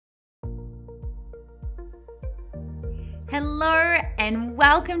Hello and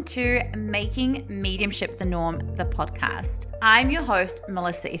welcome to Making Mediumship the Norm, the podcast. I'm your host,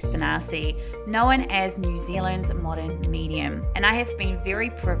 Melissa Espinasi, known as New Zealand's modern medium, and I have been very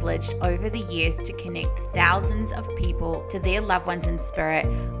privileged over the years to connect thousands of people to their loved ones in spirit,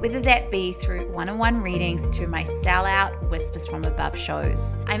 whether that be through one-on-one readings to my sellout Whispers from Above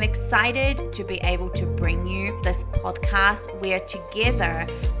shows. I'm excited to be able to bring you this podcast where together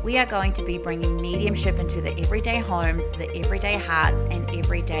we are going to be bringing mediumship into the everyday homes, the everyday hearts, and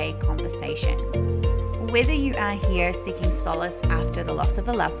everyday conversations. Whether you are here seeking solace after the loss of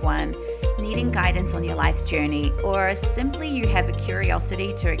a loved one, needing guidance on your life's journey, or simply you have a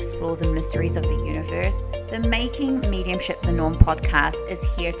curiosity to explore the mysteries of the universe, the Making Mediumship the Norm podcast is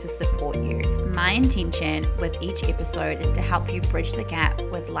here to support you. My intention with each episode is to help you bridge the gap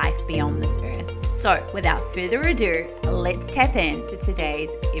with life beyond this earth. So, without further ado, let's tap into today's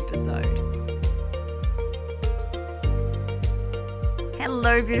episode.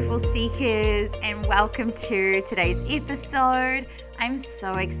 Hello, beautiful seekers, and welcome to today's episode. I'm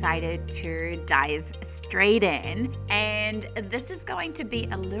so excited to dive straight in, and this is going to be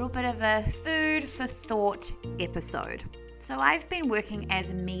a little bit of a food for thought episode. So I've been working as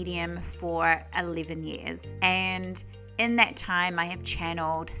a medium for 11 years, and in that time, I have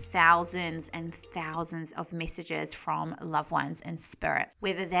channeled thousands and thousands of messages from loved ones in spirit,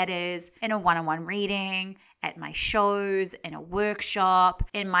 whether that is in a one-on-one reading, at my shows, in a workshop,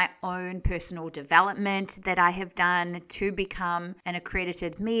 in my own personal development that I have done to become an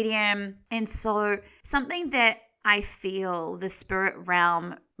accredited medium. And so something that I feel the spirit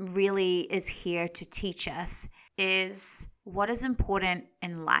realm really is here to teach us is what is important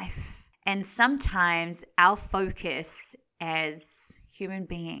in life. And sometimes our focus as human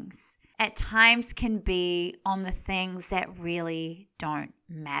beings at times can be on the things that really don't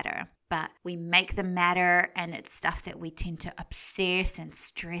matter. But we make them matter, and it's stuff that we tend to obsess and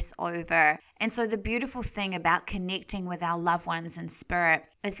stress over. And so the beautiful thing about connecting with our loved ones in spirit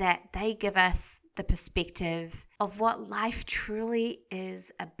is that they give us the perspective of what life truly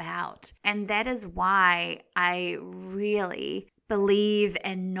is about. And that is why I really believe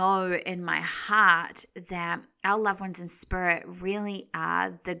and know in my heart that our loved ones in spirit really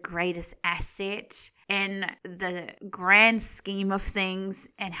are the greatest asset in the grand scheme of things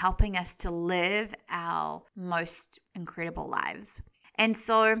and helping us to live our most incredible lives. And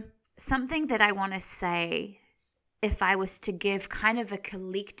so something that I want to say, if I was to give kind of a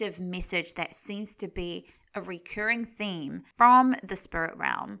collective message that seems to be a recurring theme from the spirit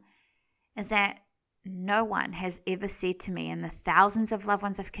realm, is that no one has ever said to me, in the thousands of loved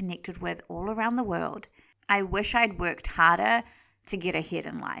ones I've connected with all around the world, I wish I'd worked harder to get ahead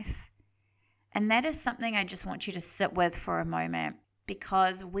in life. And that is something I just want you to sit with for a moment,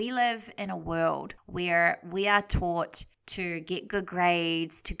 because we live in a world where we are taught to get good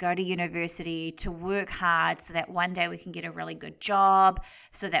grades, to go to university, to work hard so that one day we can get a really good job,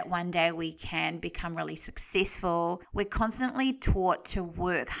 so that one day we can become really successful. We're constantly taught to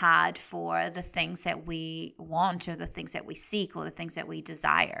work hard for the things that we want, or the things that we seek, or the things that we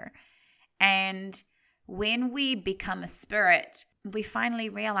desire. And when we become a spirit, we finally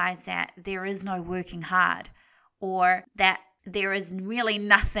realize that there is no working hard, or that there is really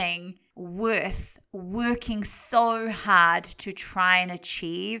nothing worth working so hard to try and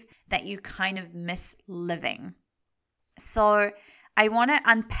achieve that you kind of miss living. So I want to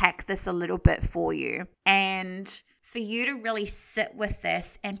unpack this a little bit for you, and for you to really sit with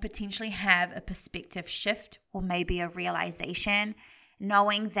this and potentially have a perspective shift, or maybe a realization,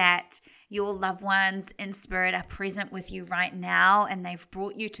 knowing that your loved ones in spirit are present with you right now, and they've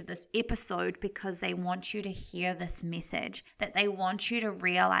brought you to this episode because they want you to hear this message, that they want you to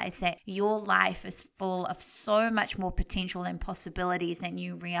realize that your life is full of so much more potential and possibilities than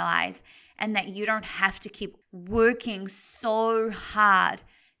you realize, and that you don't have to keep working so hard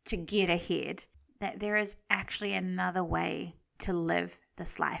to get ahead, that there is actually another way to live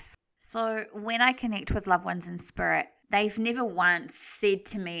this life. So when I connect with loved ones in spirit, they've never once said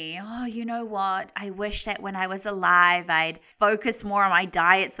to me, oh, you know what? I wish that when I was alive, I'd focus more on my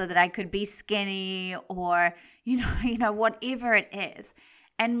diet so that I could be skinny, or, you know, whatever it is.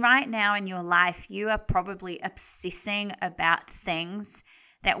 And right now in your life, you are probably obsessing about things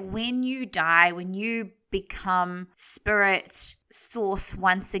that when you die, when you become spirit source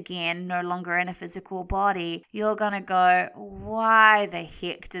once again, no longer in a physical body, you're going to go, why the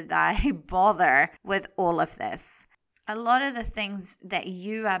heck did I bother with all of this? A lot of the things that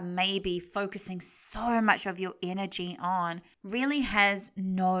you are maybe focusing so much of your energy on really has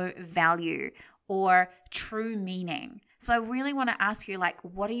no value or true meaning. So I really want to ask you,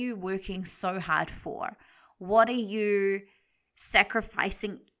 what are you working so hard for? What are you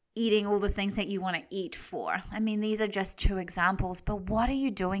sacrificing eating all the things that you want to eat for? I mean, these are just two examples, but what are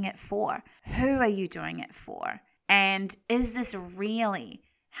you doing it for? Who are you doing it for? And is this really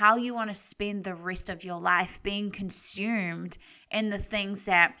how you want to spend the rest of your life, being consumed in the things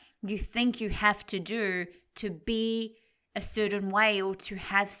that you think you have to do to be a certain way or to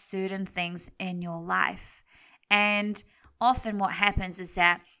have certain things in your life? And often what happens is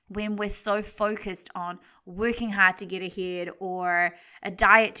that when we're so focused on working hard to get ahead or a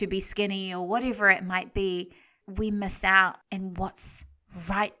diet to be skinny or whatever it might be, we miss out on what's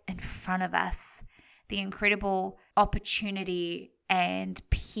right in front of us, the incredible opportunity and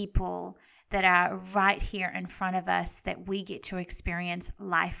people that are right here in front of us that we get to experience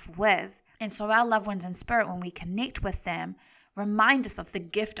life with. And so our loved ones in spirit, when we connect with them, remind us of the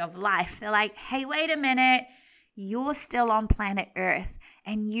gift of life. They're like, hey, wait a minute, you're still on planet Earth.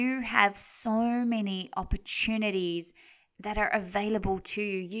 And you have so many opportunities that are available to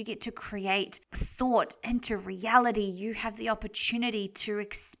you. You get to create thought into reality. You have the opportunity to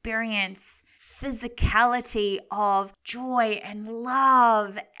experience physicality of joy and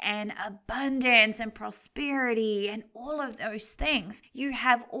love and abundance and prosperity and all of those things. You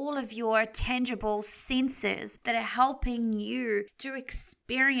have all of your tangible senses that are helping you to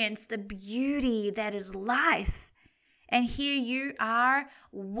experience the beauty that is life. And here you are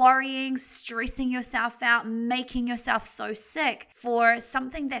worrying, stressing yourself out, making yourself so sick for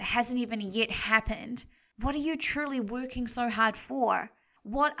something that hasn't even yet happened. What are you truly working so hard for?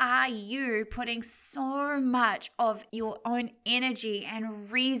 What are you putting so much of your own energy and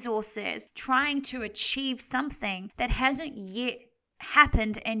resources trying to achieve something that hasn't yet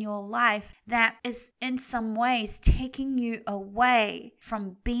happened in your life that is in some ways taking you away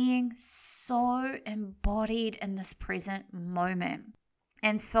from being so embodied in this present moment?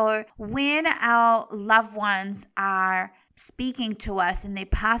 And so when our loved ones are speaking to us and they're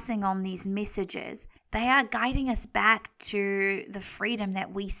passing on these messages, they are guiding us back to the freedom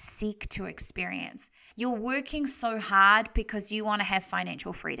that we seek to experience. You're working so hard because you want to have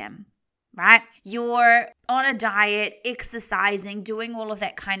financial freedom, right? You're on a diet, exercising, doing all of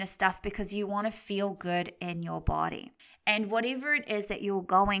that kind of stuff because you want to feel good in your body. And whatever it is that you're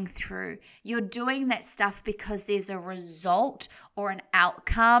going through, you're doing that stuff because there's a result or an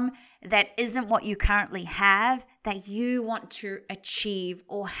outcome that isn't what you currently have that you want to achieve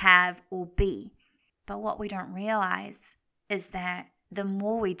or have or be. But what we don't realize is that the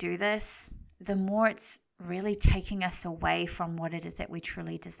more we do this, the more it's really taking us away from what it is that we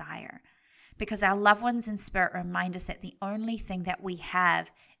truly desire. Because our loved ones in spirit remind us that the only thing that we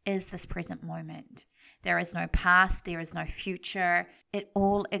have is this present moment. There is no past, there is no future. It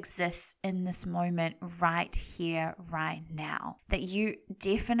all exists in this moment right here, right now. That you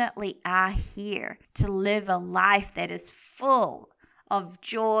definitely are here to live a life that is full of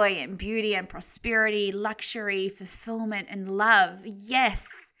joy and beauty and prosperity, luxury, fulfillment, and love.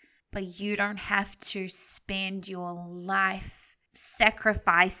 Yes, but you don't have to spend your life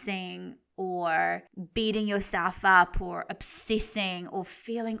sacrificing or beating yourself up or obsessing or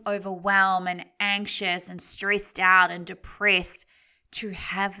feeling overwhelmed and anxious and stressed out and depressed to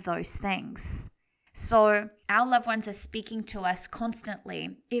have those things. So our loved ones are speaking to us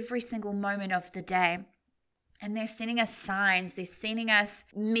constantly, every single moment of the day. And they're sending us signs, they're sending us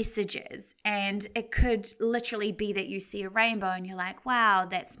messages. And it could literally be that you see a rainbow and you're like, wow,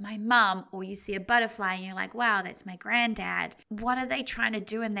 that's my mum. Or you see a butterfly and you're like, wow, that's my granddad. What are they trying to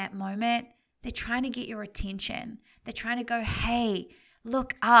do in that moment? They're trying to get your attention. They're trying to go, hey,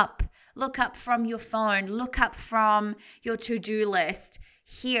 look up from your phone, look up from your to-do list.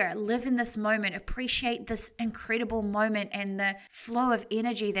 Here, live in this moment, appreciate this incredible moment and the flow of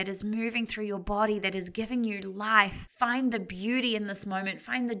energy that is moving through your body, that is giving you life. Find the beauty in this moment,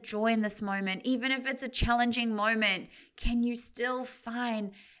 find the joy in this moment. Even if it's a challenging moment, can you still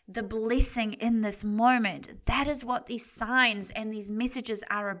find the blessing in this moment? That is what these signs and these messages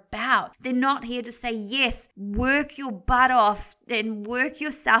are about. They're not here to say, yes, work your butt off and work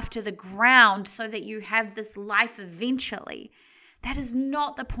yourself to the ground so that you have this life eventually. That is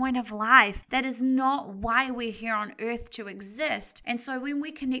not the point of life. That is not why we're here on earth to exist. And so when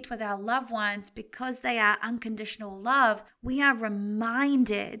we connect with our loved ones, because they are unconditional love, we are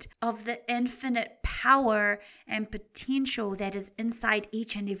reminded of the infinite power and potential that is inside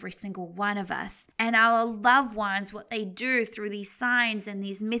each and every single one of us. And our loved ones, what they do through these signs and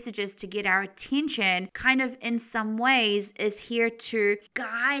these messages to get our attention, kind of in some ways is here to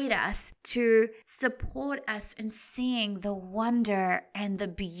guide us, to support us in seeing the wonder wonder and the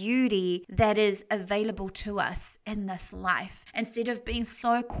beauty that is available to us in this life. Instead of being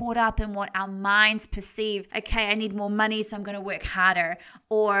so caught up in what our minds perceive, okay, I need more money, so I'm going to work harder,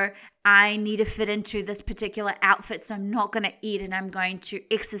 or I need to fit into this particular outfit, so I'm not going to eat and I'm going to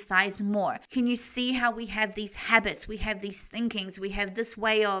exercise more. Can you see how we have these habits, we have these thinkings, we have this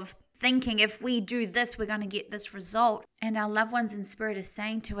way of thinking, if we do this, we're going to get this result. And our loved ones in spirit are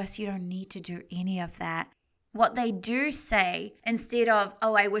saying to us, you don't need to do any of that. What they do say, instead of,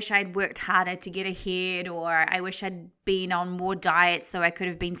 oh, I wish I'd worked harder to get ahead, or I wish I'd been on more diet so I could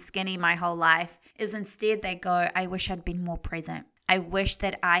have been skinny my whole life, is instead they go, I wish I'd been more present. I wish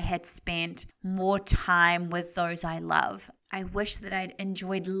that I had spent more time with those I love. I wish that I'd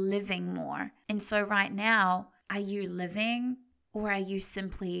enjoyed living more. And so right now, are you living, or are you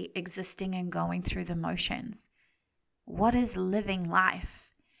simply existing and going through the motions? What is living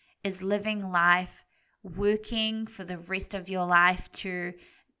life? Is living life working for the rest of your life to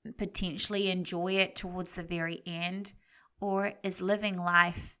potentially enjoy it towards the very end? Or is living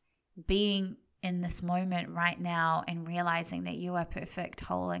life being in this moment right now and realizing that you are perfect,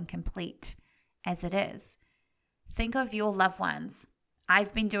 whole, and complete as it is? Think of your loved ones.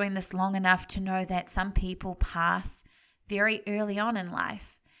 I've been doing this long enough to know that some people pass very early on in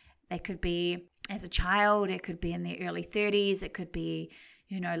life. They could be as a child, it could be in their early 30s, it could be,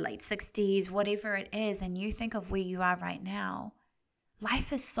 late 60s, whatever it is. And you think of where you are right now.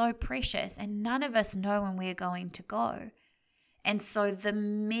 Life is so precious and none of us know when we're going to go. And so the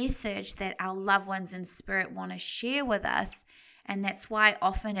message that our loved ones in spirit want to share with us, and that's why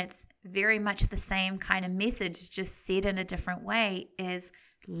often it's very much the same kind of message, just said in a different way, is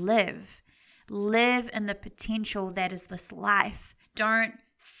live. Live in the potential that is this life. Don't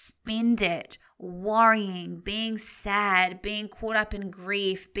spend it worrying, being sad, being caught up in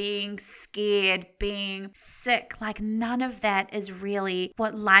grief, being scared, being sick. Like none of that is really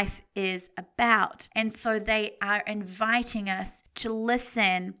what life is about. And so they are inviting us to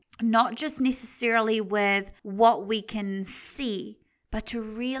listen, not just necessarily with what we can see, but to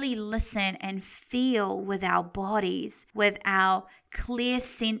really listen and feel with our bodies, with our clear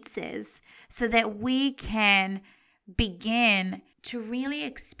senses, so that we can begin to really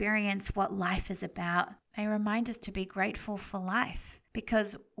experience what life is about. They remind us to be grateful for life,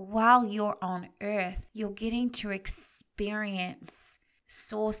 because while you're on earth, you're getting to experience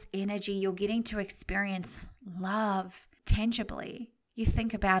source energy. You're getting to experience love tangibly. You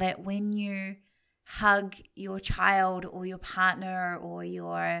think about it when you hug your child or your partner or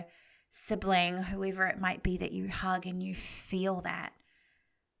your sibling, whoever it might be that you hug, and you feel that.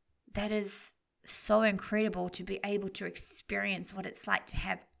 That is so incredible, to be able to experience what it's like to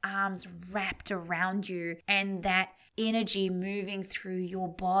have arms wrapped around you and that energy moving through your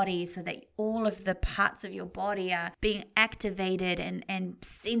body, so that all of the parts of your body are being activated and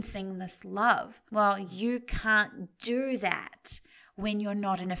sensing this love. Well, you can't do that when you're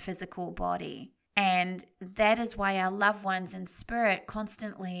not in a physical body. And that is why our loved ones in spirit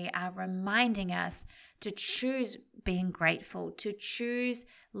constantly are reminding us to choose being grateful, to choose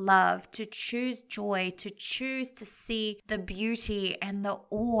love, to choose joy, to choose to see the beauty and the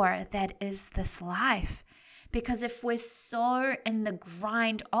awe that is this life. Because if we're so in the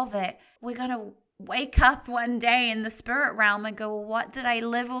grind of it, we're going to wake up one day in the spirit realm and go, well, what did I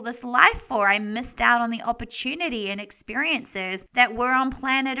live all this life for? I missed out on the opportunity and experiences that were on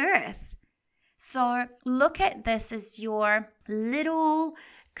planet Earth. So look at this as your little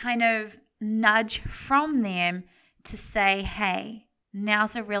kind of nudge from them to say, hey,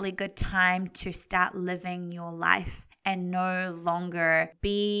 now's a really good time to start living your life and no longer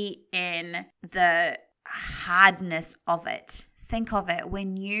be in the hardness of it. Think of it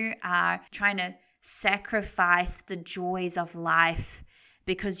when you are trying to sacrifice the joys of life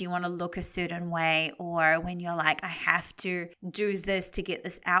because you want to look a certain way, or when you're like, I have to do this to get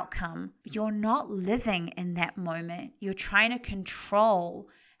this outcome. You're not living in that moment. You're trying to control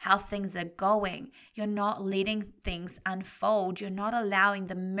how things are going. You're not letting things unfold. You're not allowing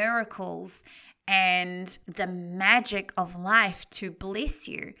the miracles and the magic of life to bless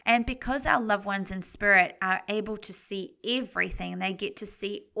you. And because our loved ones in spirit are able to see everything, they get to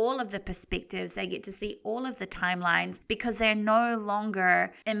see all of the perspectives, they get to see all of the timelines, because they're no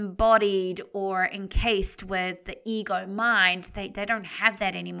longer embodied or encased with the ego mind. They don't have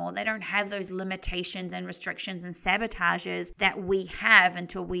that anymore. They don't have those limitations and restrictions and sabotages that we have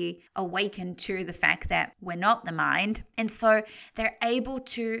until we awaken to the fact that we're not the mind. And so they're able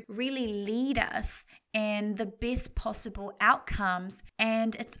to really lead us in the best possible outcomes.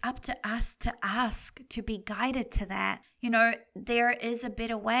 And it's up to us to ask, to be guided to that. There is a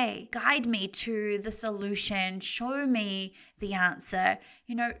better way. Guide me to the solution. Show me the answer.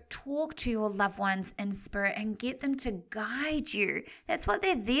 Talk to your loved ones in spirit and get them to guide you. That's what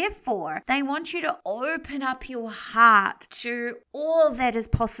they're there for. They want you to open up your heart to all that is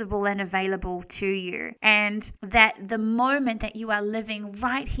possible and available to you. And that the moment that you are living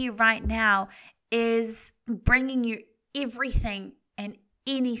right here, right now, is bringing you everything and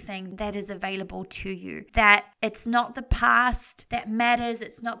anything that is available to you. That it's not the past that matters.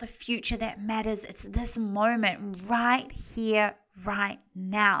 It's not the future that matters. It's this moment right here, right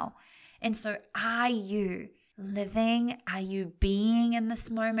now. And so are you living? Are you being in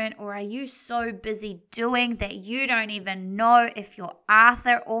this moment? Or are you so busy doing that you don't even know if you're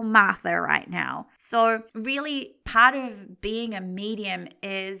Arthur or Martha right now? So really, part of being a medium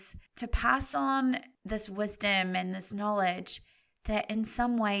is to pass on this wisdom and this knowledge that in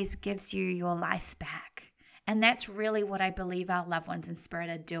some ways gives you your life back. And that's really what I believe our loved ones in spirit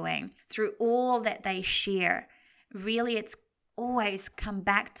are doing through all that they share. Really, it's always come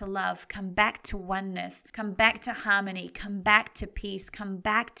back to love, come back to oneness, come back to harmony, come back to peace, come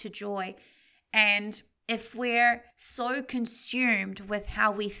back to joy. And if we're so consumed with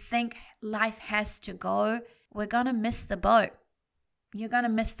how we think life has to go, we're going to miss the boat. You're going to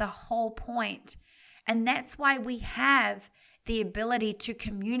miss the whole point. And that's why we have the ability to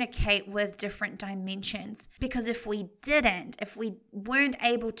communicate with different dimensions. Because if we weren't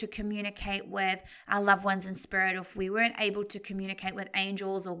able to communicate with our loved ones in spirit, or if we weren't able to communicate with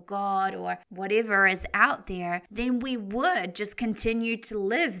angels or God or whatever is out there, then we would just continue to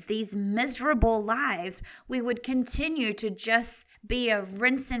live these miserable lives. We would continue to just be a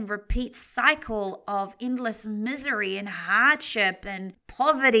rinse and repeat cycle of endless misery and hardship and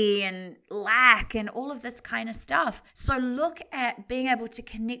poverty and lack and all of this kind of stuff. So look at being able to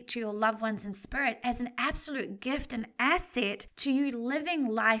connect to your loved ones in spirit as an absolute gift and asset to you living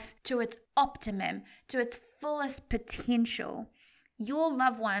life to its optimum, to its fullest potential. Your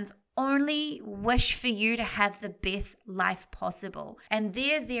loved ones only wish for you to have the best life possible. And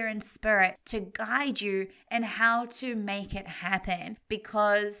they're there in spirit to guide you in how to make it happen,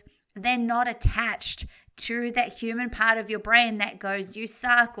 because they're not attached to that human part of your brain that goes, you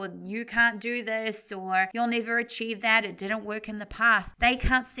suck, or you can't do this, or you'll never achieve that, it didn't work in the past. They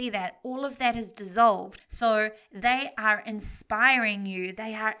can't see that. All of that is dissolved. So they are inspiring you.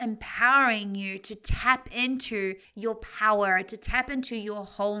 They are empowering you to tap into your power, to tap into your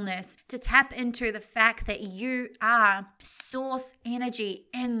wholeness, to tap into the fact that you are source energy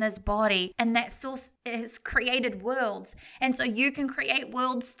in this body, and that source has created worlds. And so you can create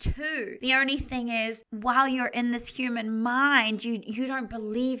worlds too. The only thing is, while you're in this human mind, you don't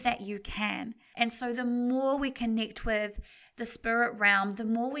believe that you can. And so the more we connect with the spirit realm, the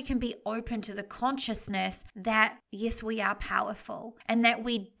more we can be open to the consciousness that, yes, we are powerful, and that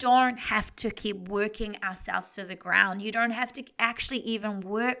we don't have to keep working ourselves to the ground. You don't have to actually even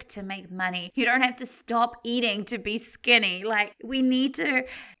work to make money. You don't have to stop eating to be skinny. Like, we need to,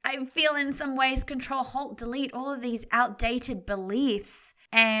 I feel in some ways, control, halt, delete all of these outdated beliefs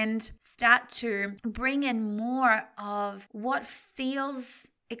and start to bring in more of what feels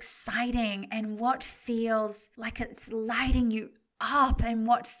exciting and what feels like it's lighting you up and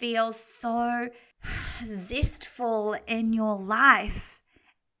what feels so zestful in your life.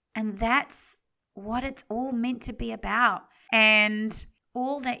 And that's what it's all meant to be about. And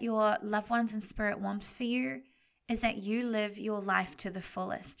all that your loved ones in spirit want for you is that you live your life to the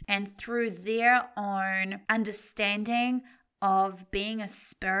fullest. And through their own understanding of being a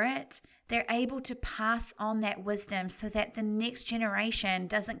spirit, they're able to pass on that wisdom so that the next generation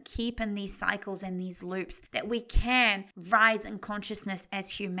doesn't keep in these cycles and these loops, that we can rise in consciousness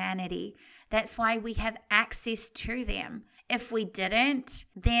as humanity. That's why we have access to them. If we didn't,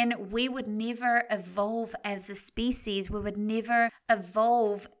 then we would never evolve as a species. We would never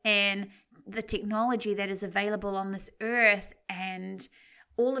evolve in the technology that is available on this earth and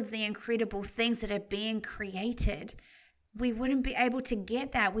all of the incredible things that are being created. We wouldn't be able to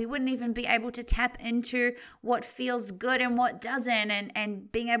get that. We wouldn't even be able to tap into what feels good and what doesn't,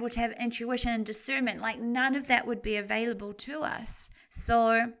 and being able to have intuition and discernment. Like, none of that would be available to us.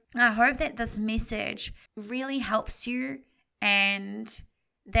 So I hope that this message really helps you and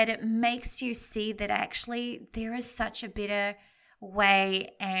that it makes you see that actually there is such a better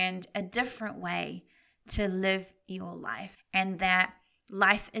way and a different way to live your life, and that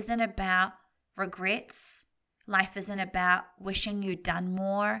life isn't about regrets. Life isn't about wishing you'd done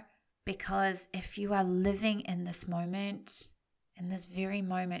more, because if you are living in this moment, in this very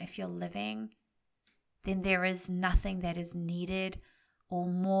moment, if you're living, then there is nothing that is needed or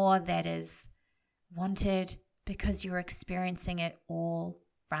more that is wanted, because you're experiencing it all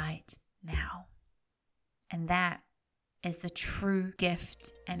right now. And that is the true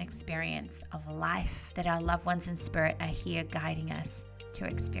gift and experience of life that our loved ones in spirit are here guiding us to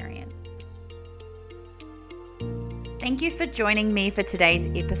experience. Thank you for joining me for today's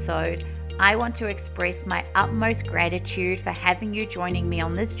episode. I want to express my utmost gratitude for having you joining me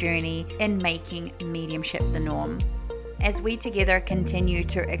on this journey in making mediumship the norm. As we together continue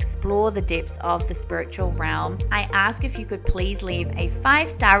to explore the depths of the spiritual realm, I ask if you could please leave a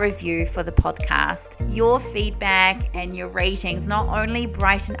 5-star review for the podcast. Your feedback and your ratings not only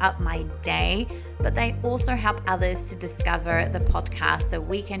brighten up my day, but they also help others to discover the podcast so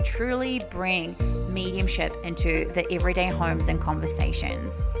we can truly bring mediumship into the everyday homes and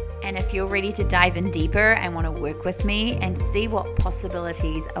conversations. And if you're ready to dive in deeper and want to work with me and see what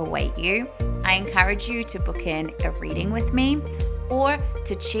possibilities await you, I encourage you to book in a reading with me or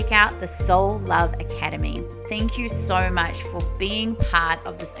to check out the Soul Love Academy. Thank you so much for being part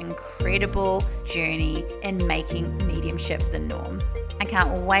of this incredible journey in making mediumship the norm. I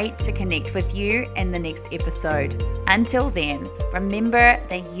can't wait to connect with you in the next episode. Until then, remember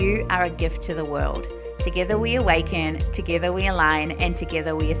that you are a gift to the world. Together we awaken, together we align, and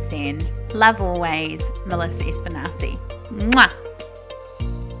together we ascend. Love always, Melissa Espinaci. Mwah!